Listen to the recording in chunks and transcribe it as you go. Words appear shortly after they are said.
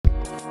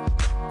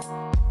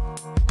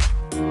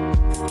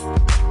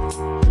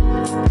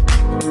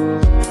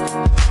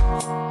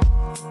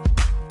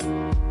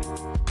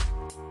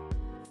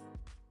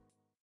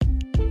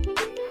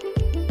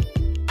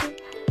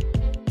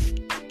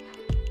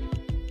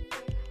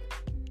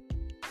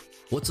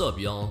What's up,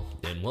 y'all,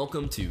 and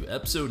welcome to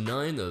episode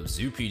 9 of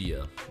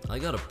Zoopedia. I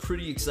got a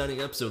pretty exciting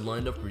episode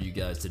lined up for you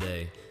guys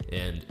today,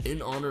 and in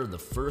honor of the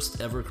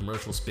first ever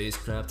commercial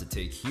spacecraft to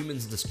take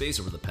humans into space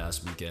over the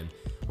past weekend,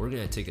 we're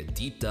going to take a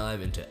deep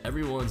dive into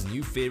everyone's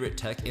new favorite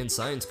tech and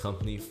science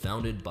company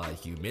founded by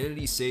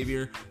humanity's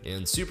savior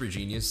and super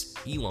genius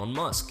Elon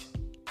Musk.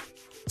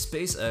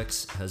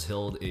 SpaceX has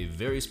held a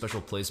very special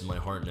place in my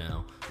heart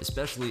now,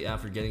 especially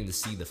after getting to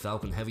see the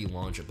Falcon Heavy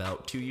launch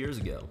about 2 years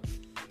ago.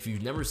 If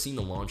you've never seen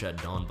the launch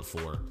at dawn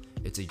before,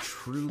 it's a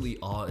truly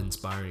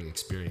awe-inspiring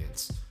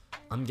experience.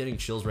 I'm getting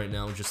chills right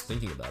now just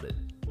thinking about it.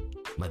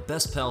 My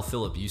best pal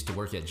Philip used to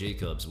work at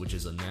Jacobs, which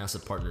is a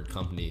NASA-partnered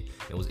company,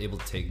 and was able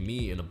to take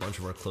me and a bunch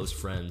of our close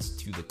friends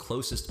to the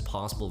closest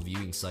possible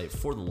viewing site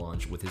for the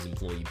launch with his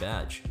employee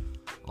badge.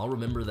 I'll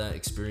remember that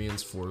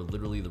experience for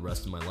literally the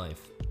rest of my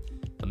life.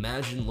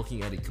 Imagine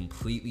looking at a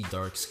completely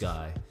dark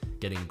sky,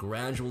 getting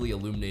gradually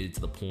illuminated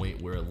to the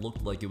point where it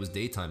looked like it was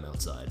daytime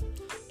outside.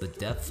 The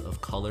depth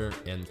of color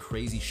and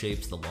crazy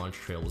shapes the launch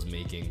trail was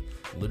making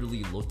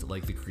literally looked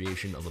like the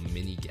creation of a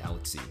mini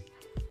galaxy.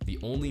 The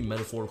only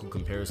metaphorical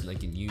comparison I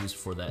can use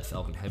for that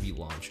Falcon Heavy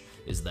launch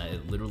is that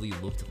it literally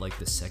looked like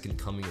the second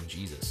coming of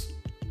Jesus,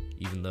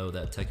 even though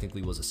that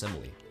technically was a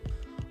simile.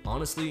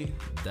 Honestly,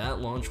 that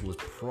launch was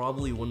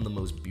probably one of the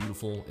most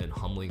beautiful and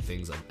humbling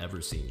things I've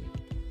ever seen.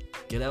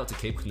 Get out to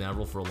Cape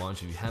Canaveral for a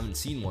launch if you haven't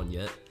seen one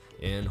yet,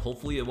 and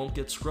hopefully it won't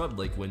get scrubbed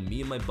like when me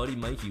and my buddy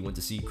Mikey went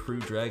to see Crew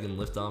Dragon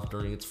lift off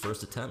during its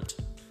first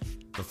attempt.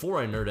 Before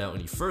I nerd out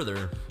any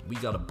further, we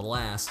got a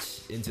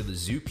blast into the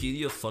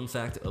Zoopedia fun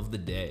fact of the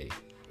day,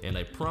 and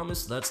I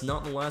promise that's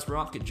not the last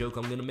rocket joke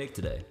I'm gonna make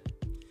today.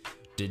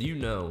 Did you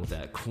know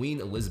that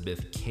Queen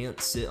Elizabeth can't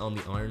sit on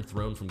the Iron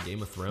Throne from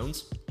Game of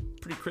Thrones?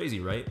 Pretty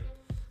crazy, right?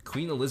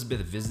 Queen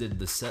Elizabeth visited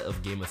the set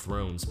of Game of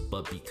Thrones,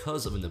 but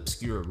because of an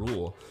obscure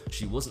rule,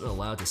 she wasn't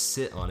allowed to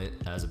sit on it,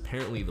 as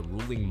apparently the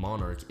ruling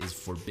monarch is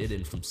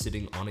forbidden from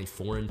sitting on a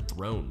foreign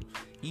throne,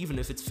 even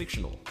if it's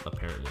fictional,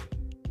 apparently.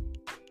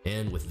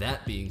 And with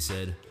that being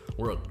said,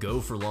 we're a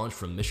go for launch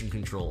from Mission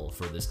Control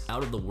for this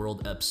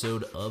out-of-the-world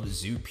episode of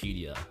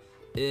Zoopedia.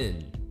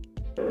 In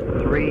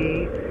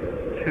 3,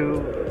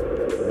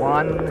 2,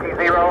 1,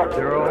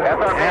 0,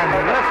 and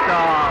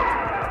liftoff!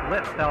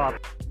 Liftoff!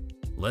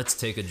 Let's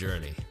take a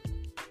journey.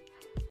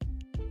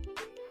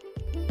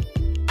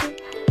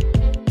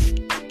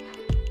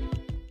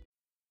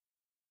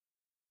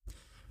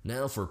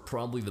 Now for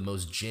probably the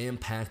most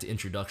jam-packed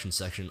introduction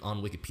section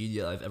on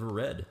Wikipedia I've ever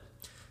read.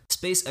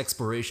 Space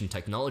Exploration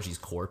Technologies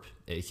Corp.,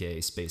 aka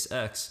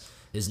SpaceX,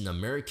 is an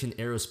American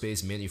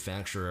aerospace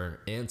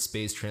manufacturer and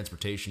space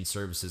transportation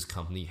services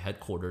company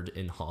headquartered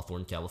in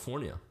Hawthorne,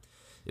 California.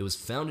 It was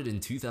founded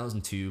in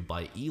 2002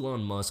 by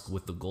Elon Musk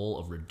with the goal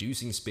of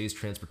reducing space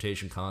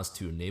transportation costs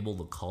to enable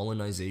the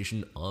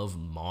colonization of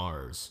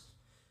Mars.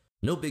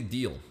 No big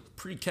deal.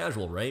 Pretty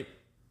casual, right?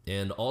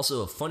 And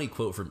also a funny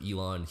quote from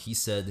Elon. He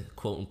said,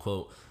 quote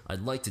unquote,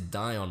 "I'd like to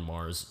die on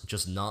Mars,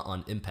 just not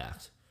on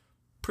impact."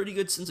 Pretty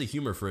good sense of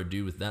humor for a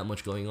dude with that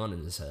much going on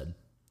in his head.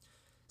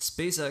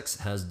 SpaceX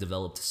has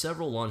developed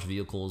several launch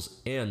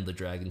vehicles and the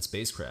Dragon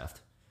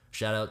spacecraft.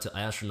 Shout out to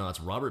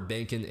astronauts Robert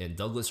Behnken and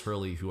Douglas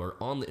Hurley, who are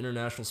on the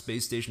International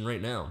Space Station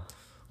right now.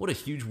 What a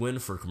huge win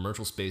for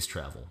commercial space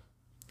travel.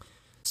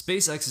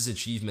 SpaceX's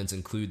achievements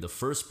include the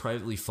first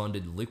privately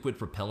funded liquid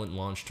propellant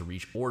launch to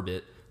reach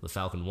orbit, the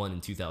Falcon 1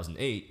 in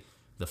 2008,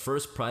 the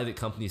first private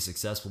company to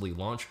successfully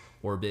launch,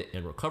 orbit,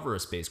 and recover a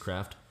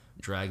spacecraft,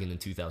 Dragon in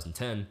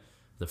 2010,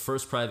 the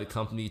first private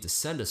company to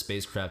send a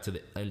spacecraft to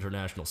the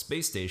International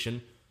Space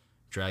Station,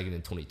 Dragon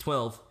in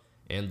 2012,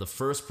 and the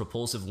first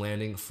propulsive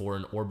landing for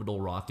an orbital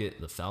rocket,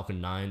 the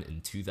Falcon 9,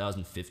 in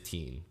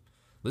 2015.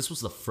 This was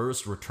the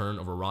first return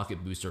of a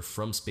rocket booster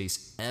from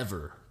space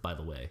ever, by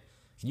the way.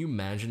 Can you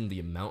imagine the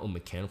amount of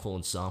mechanical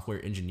and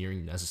software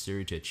engineering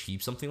necessary to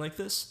achieve something like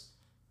this?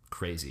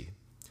 Crazy.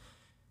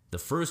 The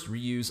first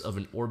reuse of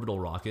an orbital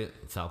rocket,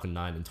 Falcon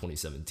 9 in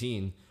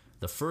 2017,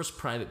 the first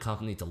private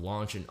company to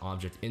launch an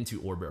object into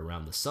orbit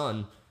around the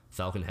sun,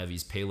 Falcon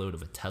Heavy's payload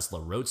of a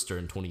Tesla Roadster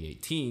in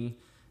 2018,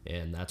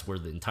 and that's where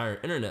the entire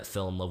internet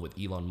fell in love with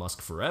Elon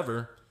Musk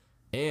forever,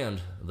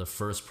 and the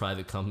first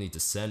private company to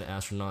send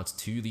astronauts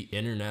to the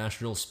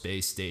International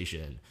Space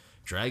Station,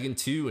 Dragon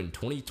 2 in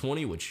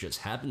 2020, which just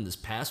happened this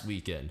past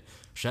weekend.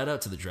 Shout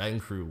out to the Dragon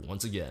crew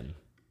once again.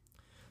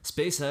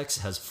 SpaceX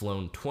has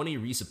flown 20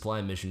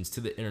 resupply missions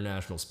to the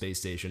International Space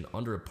Station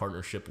under a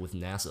partnership with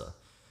NASA.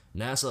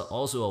 NASA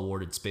also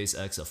awarded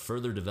SpaceX a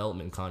further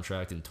development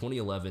contract in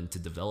 2011 to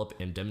develop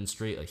and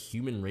demonstrate a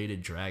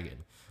human-rated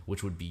Dragon,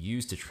 which would be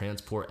used to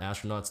transport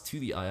astronauts to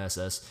the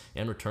ISS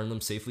and return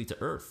them safely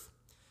to Earth.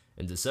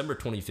 In December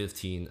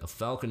 2015, a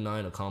Falcon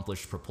 9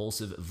 accomplished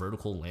propulsive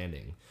vertical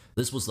landing.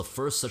 This was the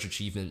first such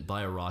achievement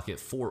by a rocket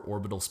for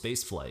orbital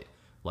spaceflight,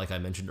 like I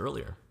mentioned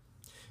earlier.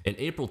 In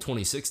April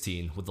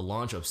 2016, with the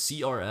launch of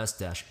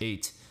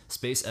CRS-8,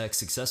 SpaceX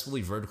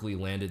successfully vertically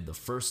landed the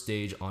first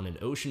stage on an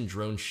ocean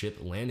drone ship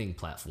landing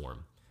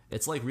platform.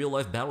 It's like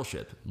real-life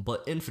Battleship,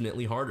 but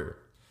infinitely harder.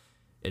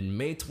 In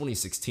May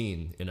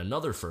 2016, in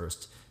another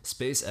first,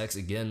 SpaceX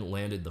again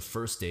landed the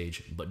first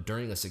stage, but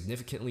during a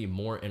significantly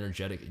more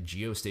energetic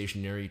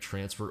geostationary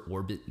transfer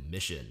orbit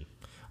mission.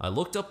 I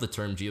looked up the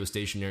term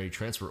geostationary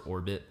transfer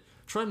orbit,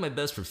 tried my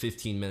best for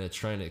 15 minutes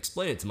trying to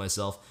explain it to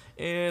myself,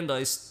 and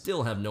I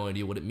still have no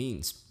idea what it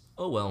means.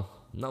 Oh well,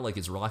 not like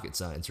it's rocket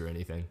science or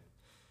anything.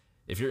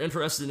 If you're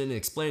interested in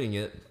explaining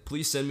it,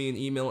 please send me an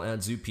email at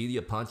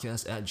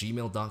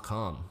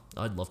zoopediapodcast@gmail.com.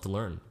 I'd love to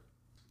learn.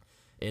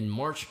 In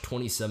March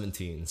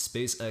 2017,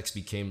 SpaceX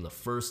became the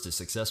first to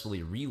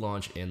successfully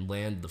relaunch and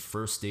land the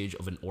first stage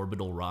of an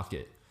orbital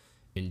rocket.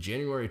 In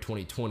January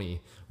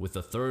 2020, with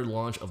the third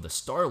launch of the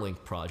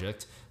Starlink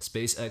project,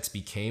 SpaceX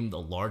became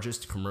the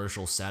largest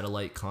commercial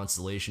satellite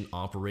constellation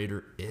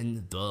operator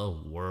in the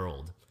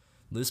world.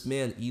 This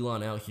man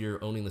Elon out here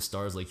owning the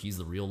stars like he's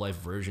the real-life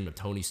version of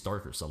Tony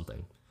Stark or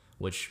something,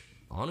 which,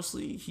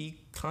 honestly,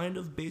 he kind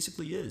of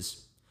basically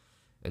is.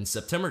 In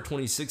September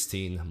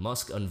 2016,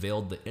 Musk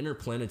unveiled the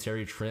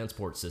Interplanetary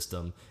Transport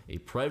System, a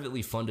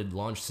privately funded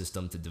launch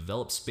system to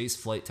develop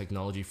spaceflight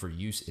technology for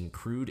use in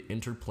crewed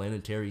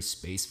interplanetary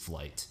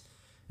spaceflight.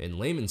 In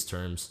layman's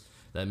terms,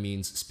 that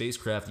means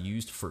spacecraft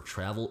used for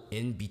travel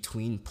in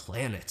between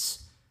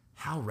planets.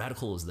 How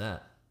radical is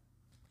that?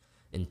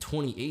 In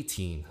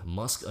 2018,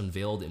 Musk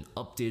unveiled an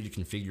updated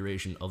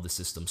configuration of the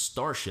system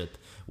Starship,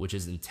 which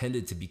is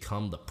intended to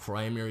become the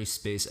primary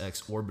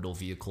SpaceX orbital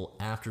vehicle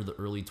after the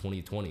early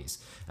 2020s,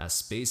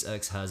 as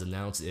SpaceX has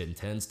announced it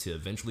intends to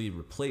eventually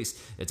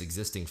replace its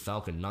existing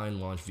Falcon 9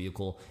 launch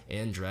vehicle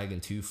and Dragon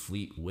 2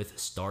 fleet with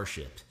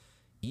Starship,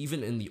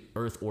 even in the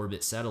Earth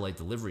orbit satellite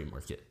delivery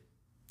market.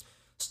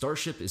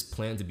 Starship is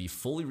planned to be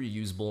fully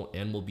reusable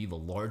and will be the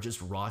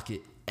largest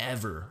rocket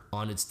ever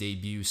on its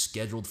debut,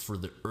 scheduled for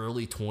the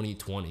early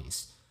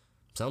 2020s.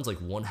 Sounds like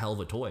one hell of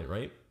a toy,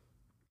 right?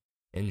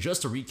 And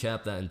just to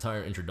recap that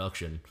entire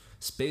introduction,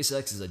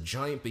 SpaceX is a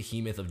giant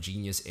behemoth of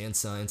genius and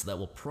science that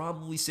will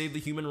probably save the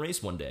human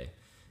race one day.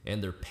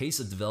 And their pace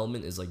of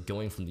development is like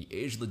going from the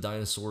age of the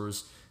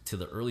dinosaurs to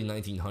the early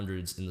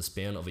 1900s in the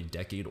span of a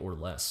decade or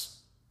less.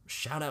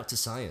 Shout out to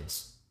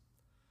science.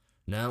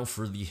 Now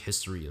for the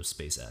history of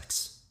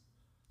SpaceX.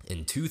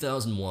 In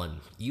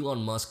 2001,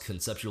 Elon Musk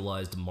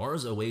conceptualized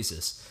Mars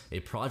Oasis, a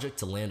project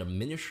to land a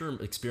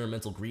miniature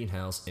experimental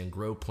greenhouse and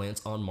grow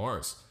plants on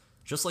Mars,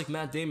 just like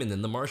Matt Damon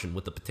in The Martian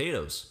with the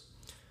potatoes.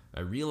 I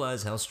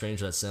realize how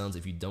strange that sounds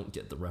if you don't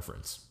get the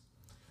reference.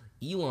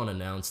 Elon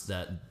announced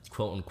that,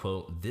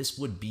 quote-unquote, this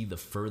would be the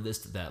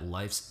furthest that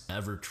life's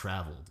ever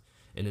traveled,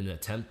 in an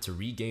attempt to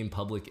regain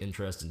public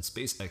interest in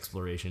space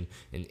exploration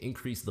and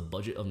increase the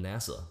budget of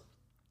NASA.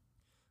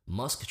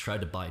 Musk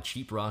tried to buy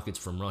cheap rockets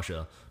from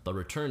Russia, but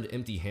returned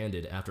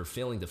empty-handed after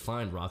failing to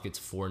find rockets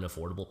for an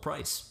affordable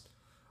price.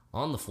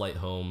 On the flight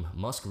home,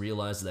 Musk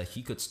realized that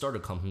he could start a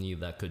company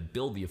that could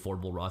build the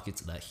affordable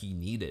rockets that he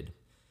needed.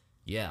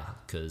 Yeah,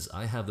 cause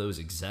I have those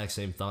exact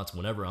same thoughts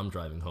whenever I'm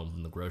driving home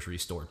from the grocery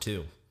store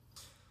too.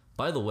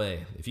 By the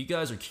way, if you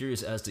guys are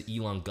curious as to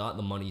Elon got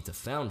the money to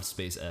found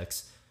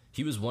SpaceX,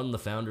 he was one of the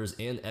founders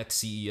and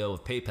ex-CEO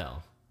of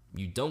PayPal.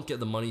 You don't get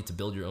the money to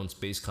build your own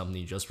space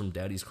company just from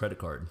daddy's credit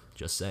card,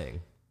 just saying.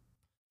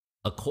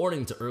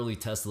 According to early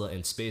Tesla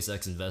and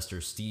SpaceX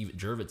investor Steve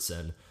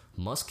Jurvetson,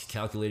 Musk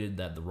calculated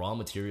that the raw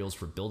materials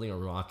for building a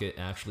rocket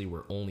actually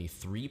were only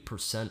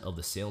 3% of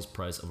the sales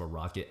price of a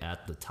rocket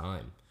at the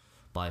time.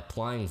 By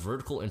applying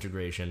vertical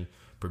integration,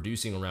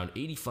 producing around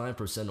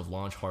 85% of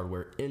launch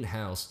hardware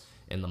in-house,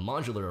 and the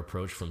modular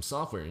approach from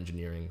software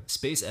engineering,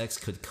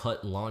 SpaceX could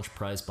cut launch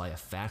price by a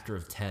factor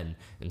of 10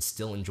 and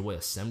still enjoy a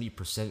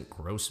 70%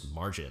 gross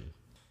margin.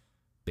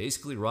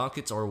 Basically,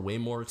 rockets are way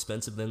more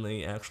expensive than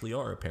they actually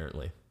are,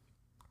 apparently.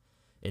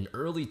 In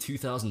early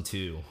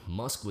 2002,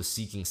 Musk was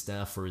seeking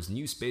staff for his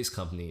new space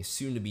company,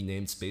 soon to be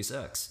named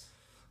SpaceX.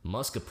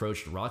 Musk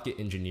approached rocket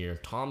engineer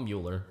Tom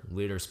Mueller,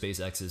 later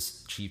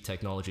SpaceX's chief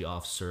technology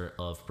officer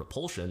of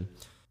propulsion.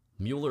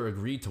 Mueller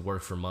agreed to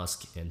work for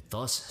Musk, and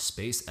thus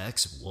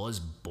SpaceX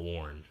was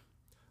born.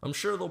 I'm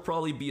sure there'll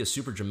probably be a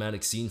super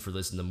dramatic scene for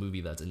this in the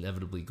movie that's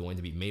inevitably going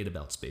to be made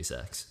about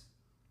SpaceX.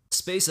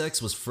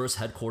 SpaceX was first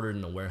headquartered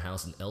in a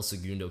warehouse in El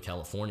Segundo,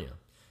 California.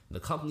 The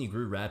company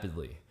grew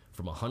rapidly,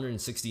 from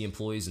 160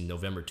 employees in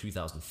November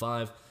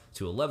 2005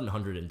 to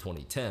 1,100 in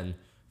 2010,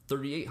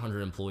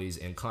 3,800 employees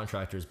and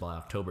contractors by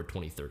October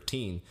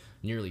 2013,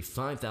 nearly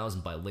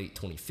 5,000 by late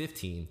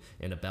 2015,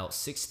 and about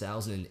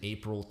 6,000 in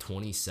April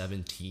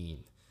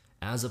 2017.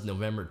 As of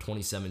November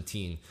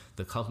 2017,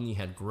 the company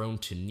had grown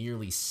to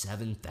nearly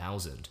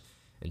 7,000.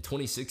 In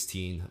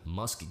 2016,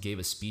 Musk gave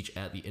a speech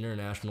at the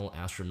International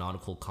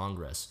Astronautical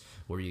Congress,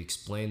 where he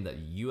explained that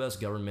the US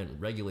government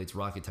regulates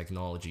rocket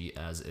technology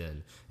as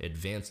an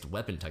advanced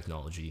weapon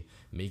technology,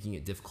 making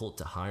it difficult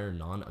to hire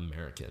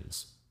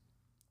non-Americans.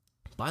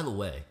 By the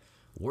way,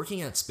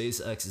 working at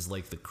SpaceX is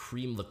like the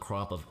cream of the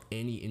crop of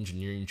any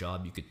engineering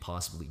job you could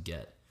possibly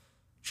get.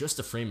 Just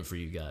to frame it for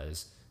you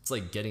guys, it's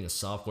like getting a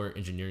software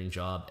engineering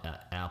job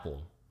at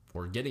Apple,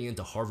 or getting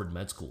into Harvard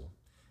Med School.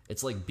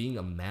 It's like being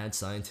a mad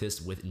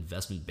scientist with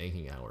investment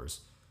banking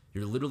hours.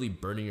 You're literally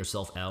burning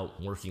yourself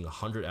out, working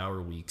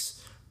 100-hour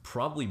weeks,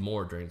 probably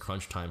more during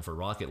crunch time for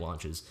rocket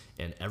launches,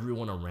 and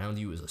everyone around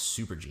you is a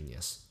super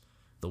genius.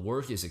 The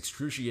work is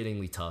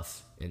excruciatingly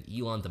tough, and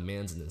Elon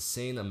demands an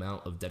insane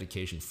amount of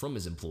dedication from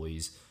his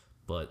employees,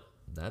 but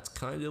that's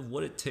kind of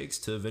what it takes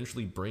to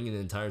eventually bring an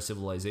entire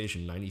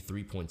civilization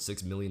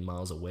 93.6 million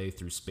miles away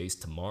through space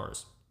to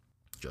Mars.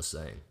 Just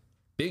saying.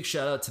 Big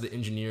shout out to the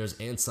engineers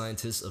and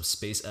scientists of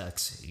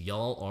SpaceX.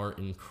 Y'all are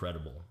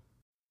incredible.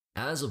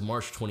 As of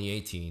March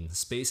 2018,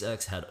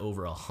 SpaceX had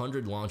over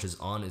 100 launches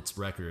on its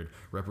record,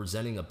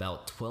 representing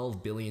about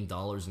 $12 billion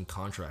in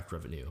contract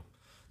revenue.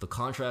 The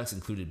contracts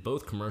included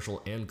both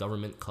commercial and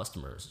government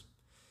customers.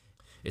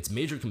 Its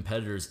major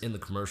competitors in the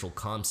commercial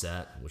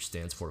ComSat, which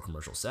stands for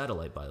commercial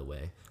satellite by the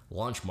way,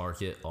 launch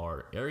market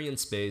are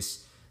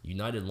Arianespace,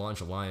 United Launch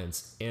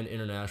Alliance, and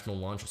International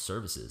Launch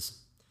Services.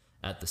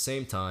 At the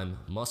same time,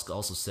 Musk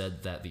also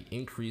said that the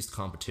increased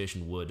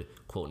competition would,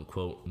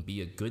 quote-unquote, be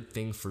a good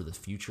thing for the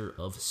future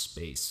of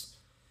space.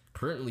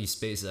 Currently,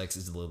 SpaceX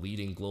is the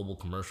leading global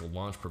commercial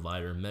launch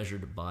provider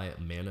measured by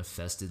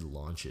manifested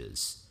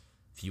launches.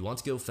 If you want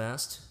to go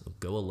fast,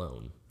 go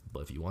alone.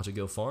 But if you want to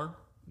go far,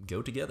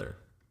 go together.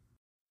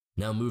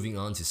 Now moving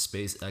on to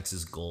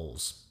SpaceX's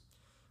goals.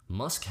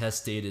 Musk has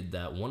stated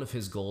that one of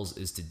his goals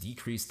is to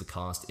decrease the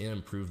cost and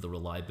improve the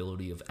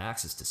reliability of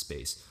access to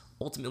space,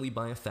 ultimately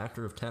by a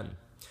factor of 10.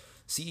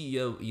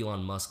 CEO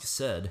Elon Musk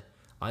said,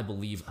 "I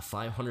believe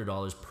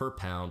 $500 per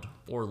pound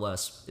or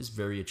less is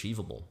very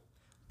achievable."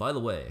 By the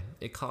way,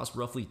 it costs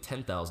roughly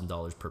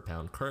 $10,000 per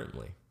pound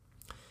currently.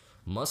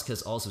 Musk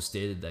has also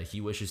stated that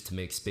he wishes to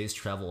make space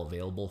travel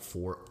available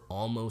for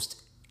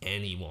almost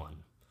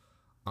anyone.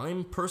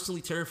 I'm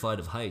personally terrified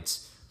of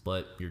heights,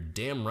 but you're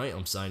damn right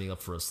I'm signing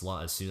up for a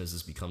slot as soon as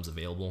this becomes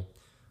available.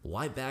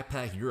 Why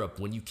backpack Europe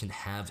when you can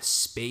have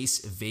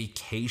space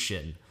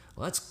vacation?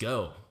 Let's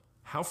go.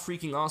 How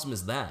freaking awesome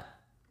is that?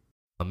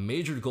 A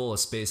major goal of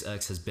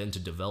SpaceX has been to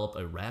develop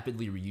a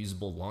rapidly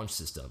reusable launch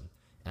system.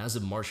 As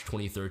of March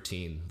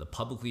 2013, the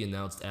publicly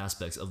announced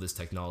aspects of this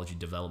technology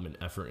development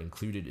effort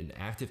included an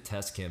active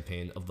test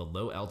campaign of the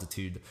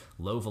low-altitude,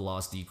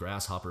 low-velocity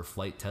Grasshopper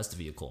flight test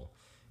vehicle,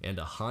 and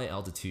a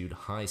high-altitude,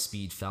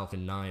 high-speed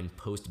Falcon 9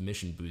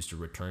 post-mission booster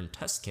return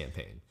test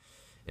campaign.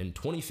 In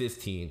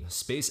 2015,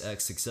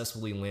 SpaceX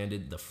successfully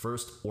landed the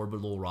first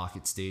orbital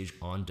rocket stage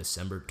on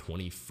December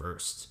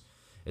 21st.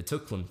 It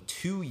took them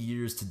 2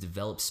 years to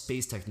develop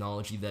space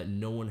technology that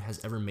no one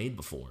has ever made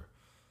before.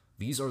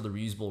 These are the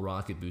reusable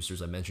rocket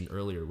boosters I mentioned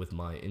earlier with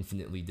my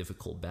infinitely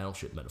difficult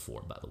battleship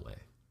metaphor, by the way.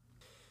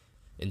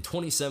 In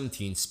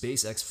 2017,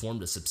 SpaceX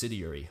formed a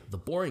subsidiary, The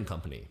Boring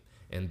Company,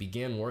 and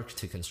began work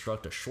to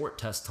construct a short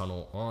test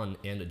tunnel on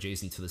and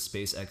adjacent to the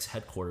SpaceX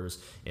headquarters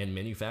and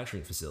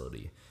manufacturing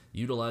facility,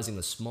 utilizing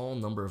a small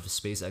number of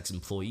SpaceX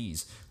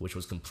employees, which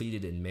was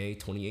completed in May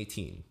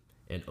 2018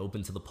 and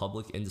opened to the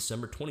public in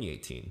December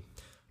 2018.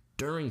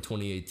 During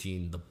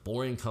 2018, The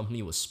Boring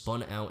Company was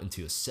spun out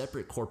into a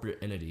separate corporate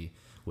entity,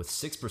 with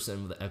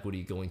 6% of the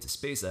equity going to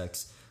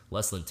SpaceX,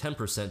 less than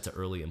 10% to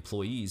early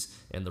employees,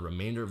 and the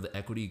remainder of the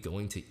equity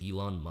going to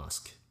Elon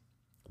Musk.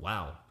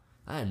 Wow,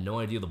 I had no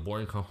idea The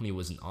Boring Company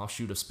was an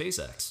offshoot of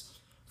SpaceX.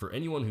 For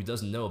anyone who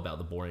doesn't know about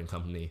The Boring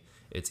Company,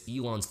 it's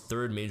Elon's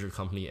third major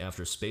company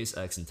after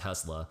SpaceX and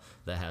Tesla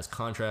that has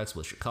contracts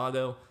with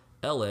Chicago,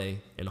 LA,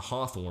 and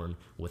Hawthorne,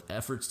 with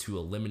efforts to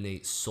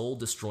eliminate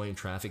soul-destroying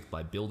traffic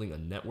by building a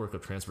network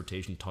of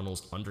transportation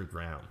tunnels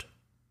underground.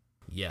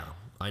 Yeah,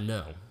 I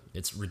know.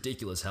 It's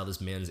ridiculous how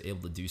this man is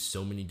able to do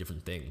so many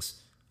different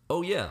things.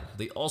 Oh yeah,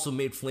 they also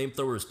made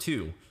flamethrowers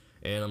too,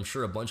 and I'm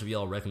sure a bunch of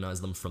y'all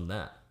recognize them from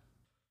that.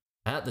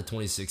 At the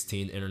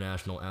 2016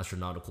 International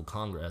Astronautical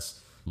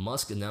Congress,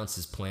 Musk announced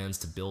his plans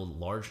to build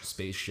large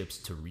spaceships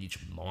to reach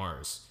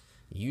Mars.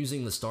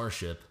 Using the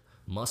Starship,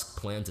 Musk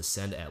planned to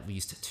send at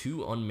least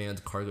 2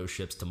 unmanned cargo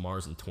ships to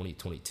Mars in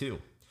 2022.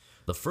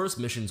 The first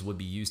missions would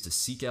be used to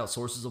seek out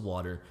sources of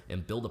water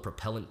and build a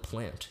propellant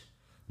plant.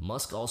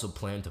 Musk also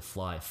planned to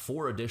fly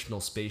 4 additional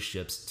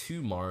spaceships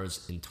to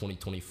Mars in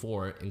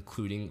 2024,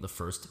 including the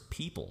first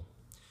people.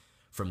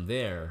 From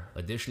there,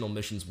 additional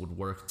missions would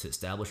work to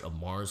establish a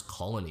Mars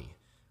colony.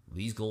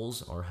 These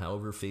goals are,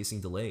 however,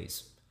 facing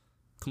delays.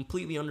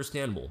 Completely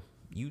understandable.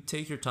 You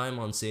take your time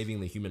on saving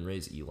the human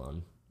race,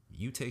 Elon.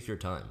 You take your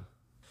time.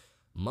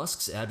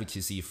 Musk's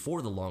advocacy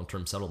for the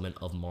long-term settlement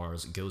of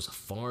Mars goes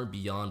far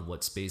beyond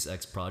what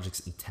SpaceX projects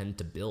intend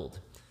to build.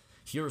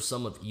 Here are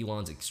some of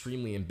Elon's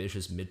extremely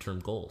ambitious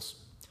midterm goals.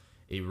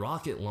 A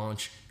rocket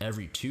launch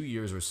every 2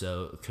 years or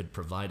so could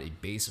provide a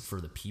base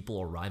for the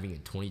people arriving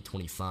in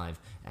 2025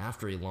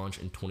 after a launch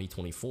in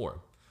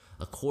 2024.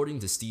 According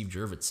to Steve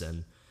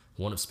Jurvetson,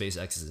 one of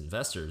SpaceX's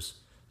investors,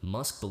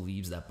 Musk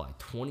believes that by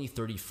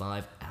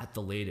 2035 at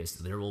the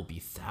latest, there will be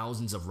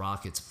thousands of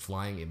rockets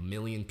flying 1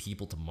 million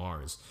people to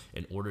Mars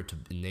in order to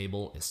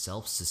enable a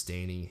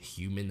self-sustaining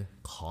human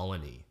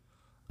colony.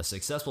 A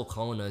successful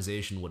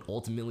colonization would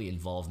ultimately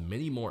involve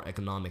many more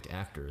economic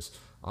actors,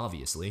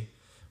 obviously,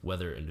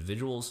 whether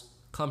individuals,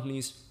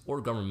 companies, or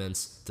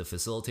governments, to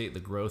facilitate the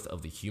growth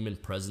of the human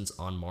presence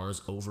on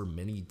Mars over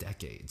many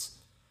decades.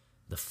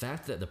 The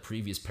fact that the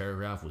previous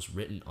paragraph was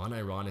written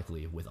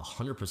unironically with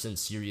 100%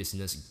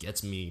 seriousness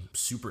gets me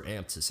super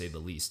amped, to say the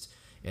least,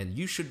 and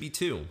you should be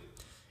too.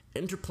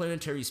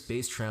 Interplanetary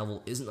space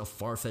travel isn't a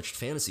far-fetched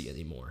fantasy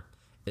anymore.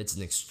 It's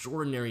an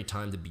extraordinary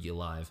time to be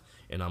alive,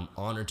 and I'm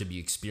honored to be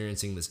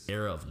experiencing this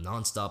era of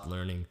non-stop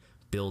learning,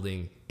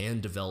 building, and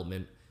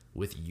development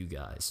with you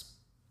guys.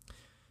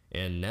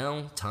 And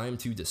now, time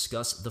to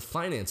discuss the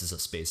finances of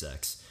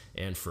SpaceX,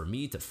 and for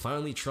me to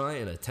finally try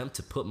and attempt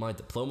to put my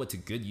diploma to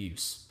good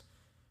use.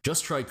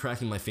 Just tried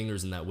cracking my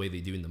fingers in that way they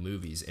do in the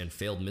movies and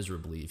failed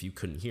miserably if you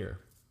couldn't hear.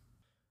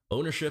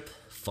 Ownership,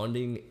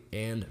 funding,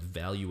 and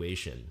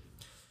valuation.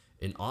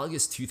 In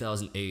August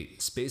 2008,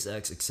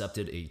 SpaceX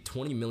accepted a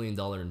 $20 million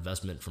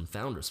investment from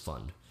Founders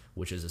Fund,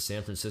 which is a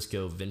San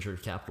Francisco venture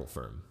capital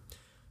firm.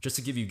 Just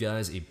to give you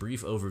guys a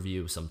brief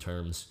overview of some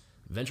terms,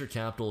 venture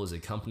capital is a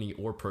company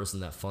or person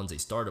that funds a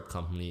startup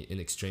company in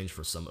exchange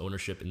for some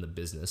ownership in the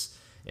business,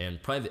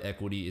 and private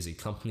equity is a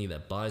company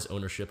that buys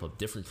ownership of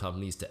different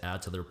companies to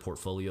add to their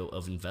portfolio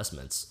of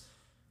investments.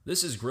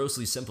 This is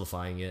grossly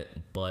simplifying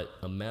it, but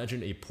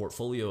imagine a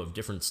portfolio of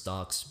different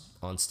stocks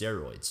on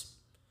steroids.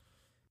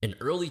 In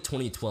early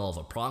 2012,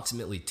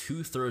 approximately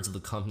 2/3 of the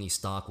company's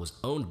stock was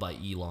owned by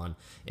Elon,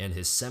 and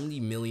his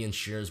 70 million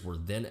shares were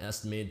then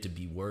estimated to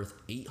be worth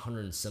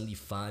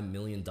 $875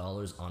 million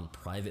on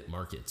private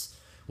markets,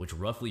 which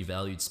roughly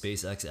valued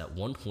SpaceX at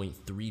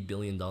 $1.3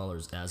 billion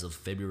as of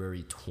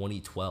February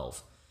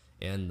 2012.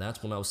 And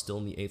that's when I was still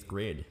in the 8th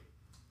grade.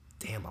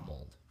 Damn, I'm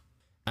old.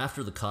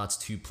 After the COTS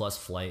 2+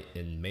 flight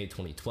in May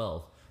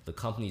 2012, the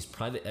company's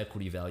private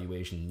equity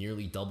valuation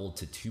nearly doubled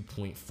to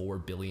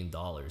 $2.4 billion.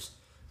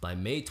 By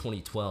May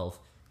 2012,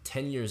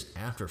 10 years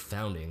after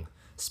founding,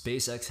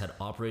 SpaceX had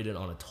operated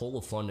on a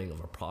total funding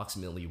of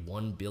approximately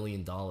 $1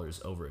 billion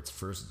over its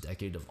first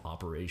decade of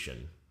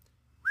operation.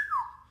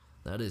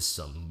 That is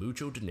some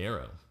mucho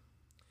dinero.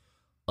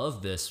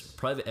 Of this,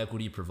 private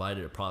equity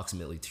provided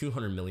approximately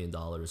 $200 million,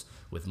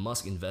 with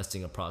Musk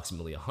investing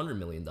approximately $100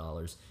 million,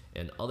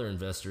 and other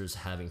investors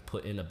having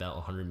put in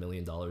about $100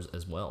 million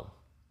as well.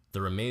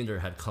 The remainder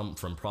had come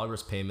from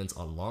progress payments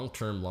on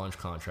long-term launch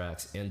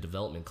contracts and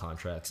development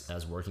contracts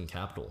as working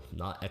capital,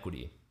 not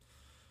equity.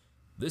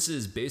 This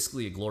is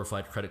basically a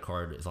glorified credit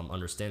card if I'm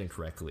understanding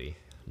correctly.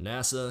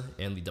 NASA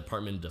and the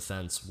Department of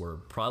Defense were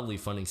probably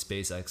funding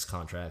SpaceX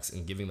contracts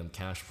and giving them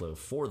cash flow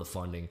for the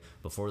funding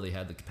before they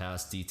had the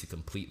capacity to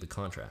complete the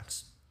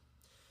contracts.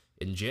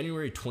 In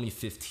January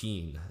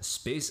 2015,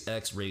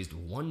 SpaceX raised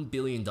 $1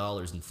 billion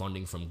in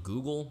funding from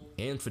Google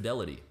and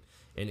Fidelity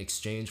in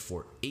exchange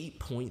for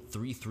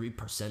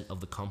 8.33% of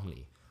the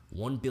company.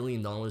 $1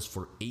 billion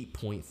for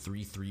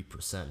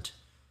 8.33%,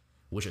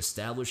 which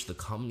established the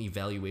company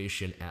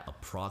valuation at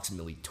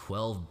approximately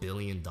 $12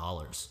 billion.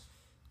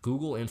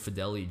 Google and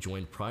Fidelity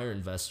joined prior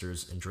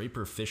investors in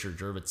Draper Fisher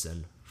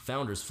Jurvetson,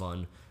 Founders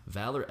Fund,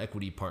 Valor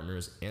Equity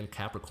Partners, and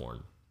Capricorn.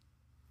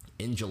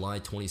 In July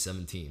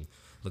 2017,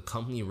 the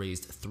company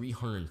raised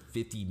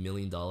 $350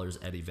 million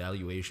at a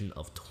valuation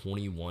of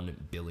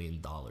 $21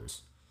 billion.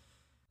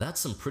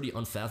 That's some pretty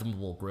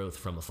unfathomable growth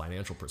from a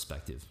financial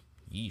perspective.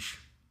 Yeesh.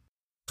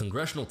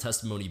 Congressional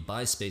testimony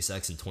by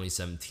SpaceX in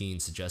 2017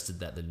 suggested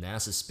that the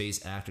NASA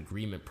Space Act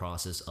agreement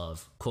process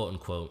of,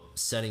 quote-unquote,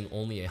 setting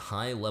only a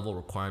high-level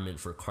requirement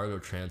for cargo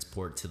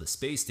transport to the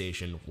space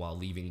station while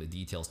leaving the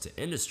details to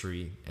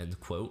industry, end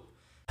quote,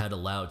 had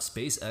allowed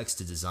SpaceX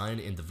to design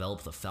and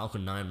develop the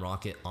Falcon 9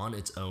 rocket on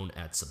its own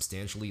at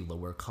substantially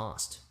lower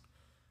cost.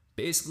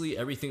 Basically,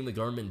 everything the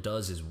government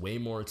does is way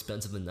more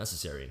expensive than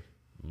necessary.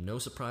 No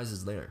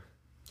surprises there.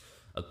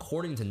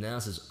 According to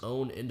NASA's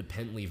own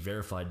independently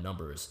verified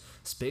numbers,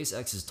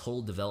 SpaceX's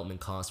total development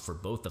cost for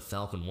both the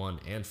Falcon 1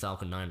 and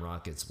Falcon 9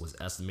 rockets was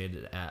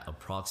estimated at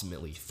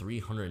approximately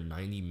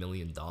 $390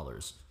 million.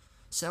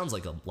 Sounds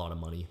like a lot of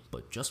money,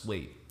 but just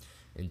wait.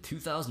 In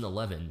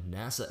 2011,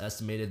 NASA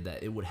estimated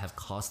that it would have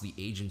cost the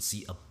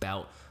agency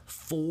about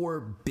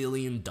 $4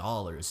 billion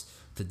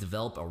to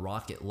develop a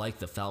rocket like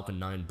the Falcon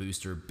 9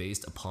 booster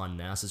based upon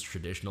NASA's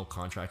traditional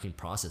contracting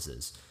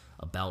processes,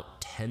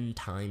 about 10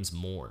 times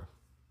more.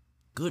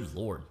 Good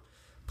lord,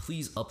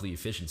 please up the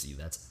efficiency,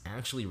 that's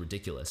actually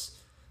ridiculous.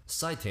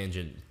 Side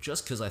tangent,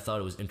 just because I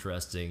thought it was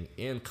interesting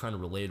and kind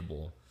of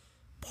relatable,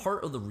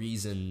 part of the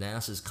reason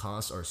NASA's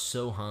costs are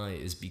so high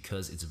is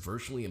because it's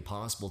virtually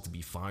impossible to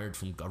be fired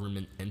from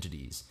government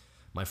entities.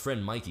 My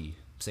friend Mikey,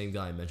 same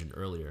guy I mentioned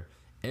earlier,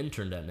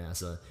 interned at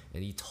NASA,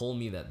 and he told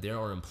me that there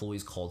are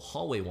employees called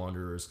hallway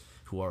wanderers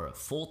who are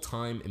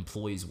full-time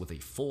employees with a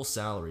full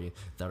salary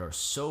that are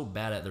so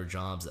bad at their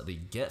jobs that they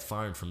get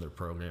fired from their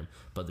program,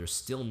 but they're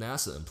still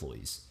NASA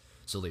employees.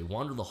 So they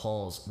wander the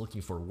halls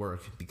looking for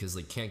work because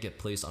they can't get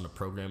placed on a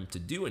program to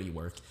do any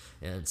work,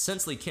 and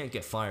since they can't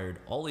get fired,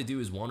 all they do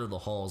is wander the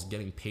halls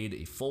getting paid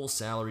a full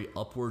salary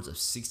upwards of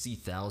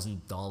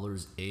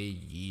 $60,000 a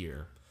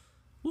year.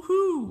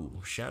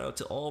 Woohoo! Shout out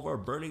to all of our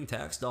burning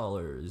tax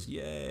dollars,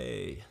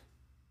 yay!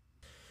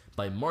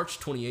 By March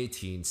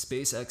 2018,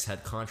 SpaceX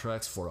had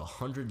contracts for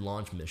 100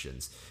 launch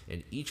missions,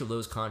 and each of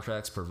those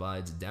contracts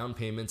provides down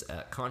payments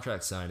at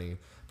contract signing,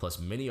 plus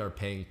many are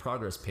paying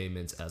progress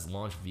payments as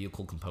launch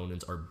vehicle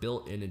components are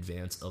built in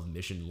advance of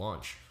mission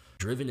launch,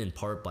 driven in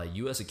part by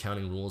US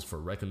accounting rules for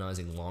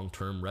recognizing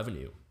long-term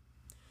revenue.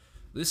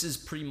 This is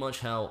pretty much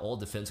how all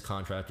defense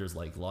contractors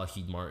like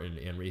Lockheed Martin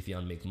and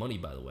Raytheon make money,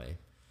 by the way.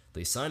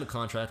 They sign a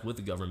contract with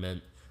the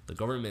government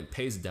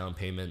pays a down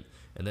payment,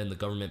 and then the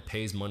government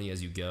pays money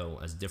as you go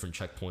as different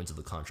checkpoints of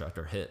the contract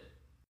are hit.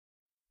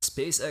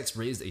 SpaceX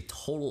raised a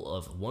total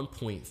of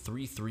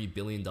 $1.33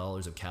 billion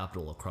of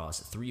capital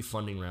across 3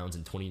 funding rounds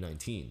in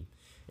 2019.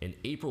 In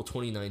April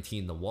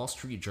 2019, the Wall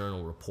Street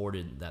Journal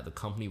reported that the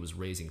company was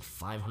raising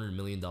 $500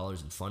 million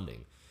in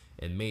funding.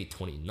 In May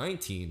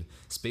 2019,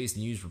 Space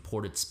News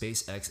reported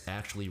SpaceX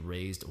actually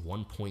raised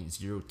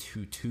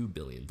 $1.022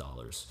 billion.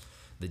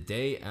 The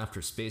day after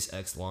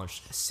SpaceX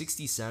launched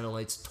 60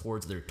 satellites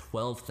towards their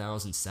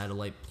 12,000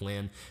 satellite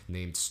plan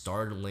named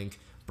Starlink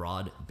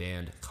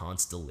Broadband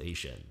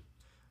Constellation.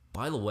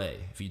 By the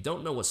way, if you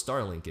don't know what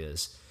Starlink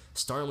is,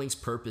 Starlink's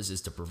purpose is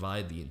to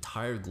provide the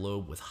entire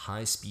globe with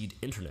high-speed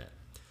internet.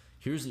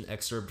 Here's an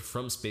excerpt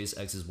from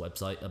SpaceX's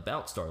website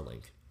about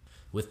Starlink.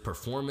 With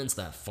performance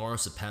that far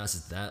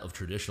surpasses that of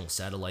traditional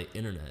satellite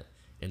internet,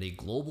 and a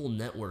global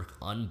network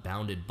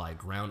unbounded by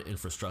ground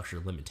infrastructure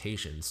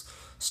limitations,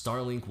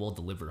 Starlink will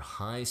deliver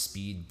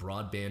high-speed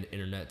broadband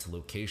internet to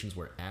locations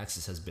where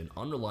access has been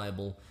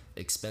unreliable,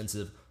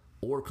 expensive,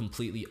 or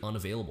completely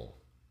unavailable.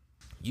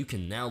 You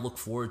can now look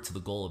forward to the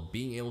goal of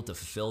being able to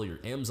fulfill your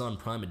Amazon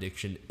Prime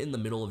addiction in the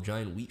middle of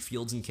giant wheat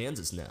fields in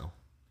Kansas now.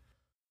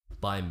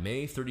 By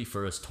May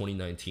 31st,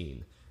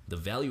 2019, the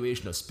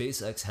valuation of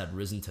SpaceX had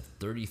risen to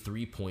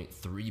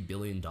 $33.3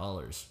 billion.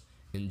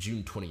 In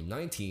June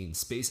 2019,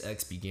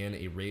 SpaceX began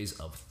a raise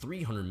of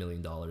 $300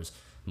 million,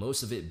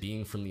 most of it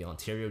being from the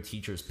Ontario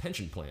Teachers'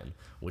 Pension Plan,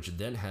 which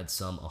then had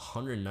some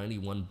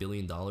 $191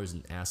 billion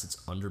in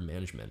assets under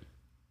management.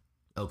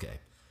 Okay,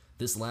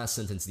 this last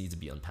sentence needs to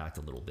be unpacked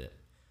a little bit.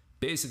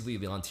 Basically,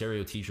 the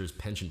Ontario Teachers'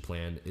 Pension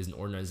Plan is an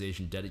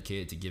organization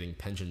dedicated to giving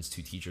pensions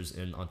to teachers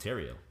in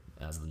Ontario,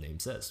 as the name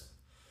says.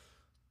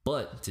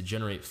 But to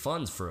generate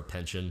funds for a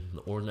pension,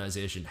 the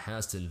organization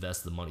has to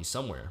invest the money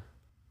somewhere.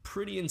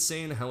 Pretty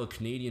insane how a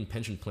Canadian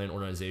pension plan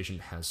organization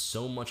has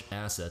so much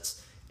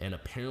assets and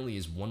apparently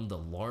is one of the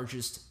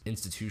largest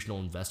institutional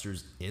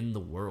investors in the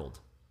world.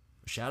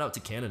 Shout out to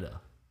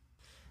Canada.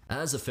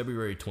 As of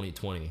February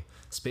 2020,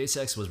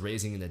 SpaceX was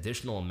raising an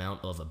additional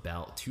amount of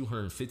about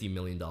 $250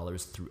 million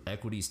through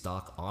equity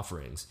stock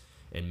offerings.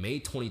 In May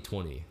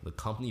 2020, the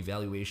company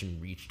valuation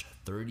reached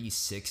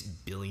 $36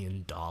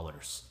 billion.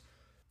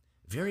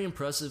 Very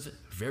impressive,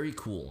 very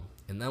cool,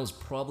 and that was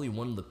probably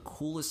one of the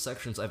coolest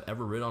sections I've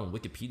ever read on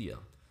Wikipedia.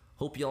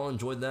 Hope y'all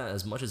enjoyed that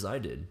as much as I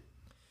did.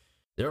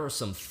 There are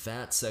some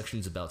fat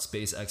sections about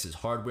SpaceX's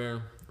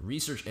hardware,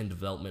 research and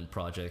development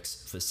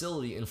projects,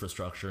 facility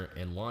infrastructure,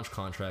 and launch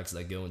contracts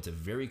that go into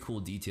very cool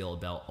detail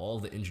about all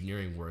the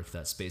engineering work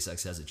that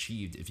SpaceX has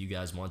achieved if you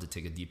guys want to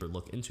take a deeper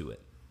look into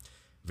it.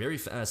 Very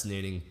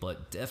fascinating,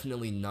 but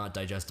definitely not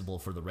digestible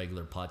for the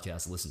regular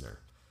podcast listener.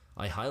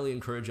 I highly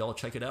encourage y'all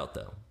to check it out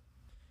though.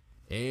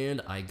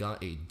 And I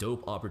got a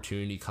dope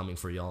opportunity coming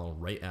for y'all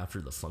right after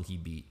the funky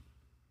beat.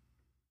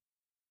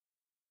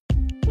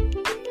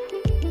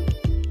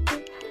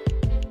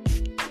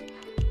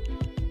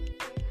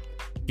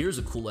 Here's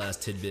a cool ass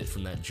tidbit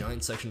from that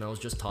giant section I was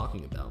just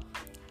talking about.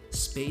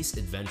 Space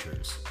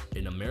Adventures,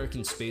 an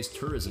American space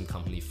tourism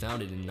company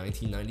founded in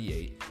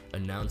 1998,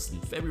 announced in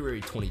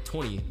February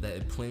 2020 that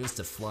it plans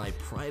to fly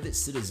private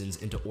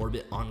citizens into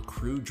orbit on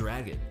Crew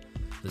Dragon,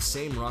 the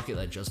same rocket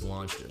that just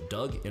launched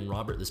Doug and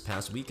Robert this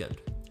past weekend.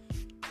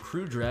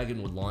 Crew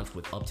Dragon would launch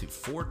with up to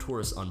 4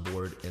 tourists on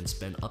board and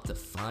spend up to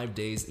 5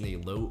 days in a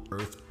low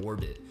Earth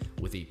orbit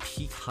with a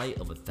peak height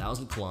of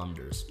 1,000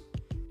 kilometers,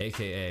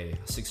 aka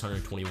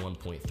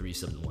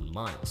 621.371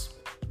 miles.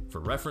 For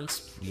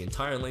reference, the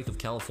entire length of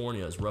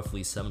California is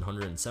roughly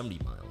 770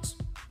 miles.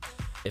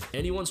 If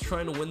anyone's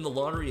trying to win the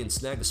lottery and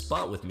snag a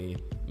spot with me,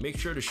 make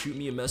sure to shoot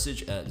me a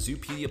message at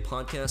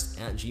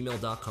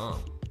zoopediapodcast@gmail.com.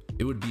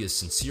 It would be a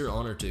sincere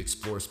honor to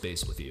explore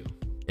space with you.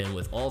 And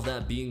with all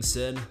that being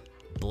said,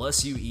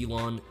 bless you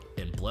Elon,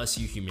 and bless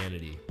you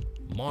humanity.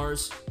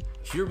 Mars,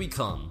 here we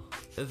come,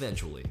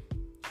 eventually.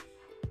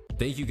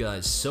 Thank you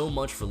guys so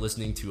much for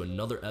listening to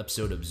another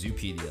episode of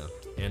Zoopedia,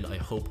 and I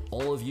hope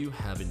all of you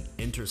have an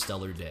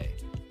interstellar day.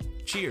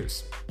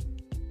 Cheers!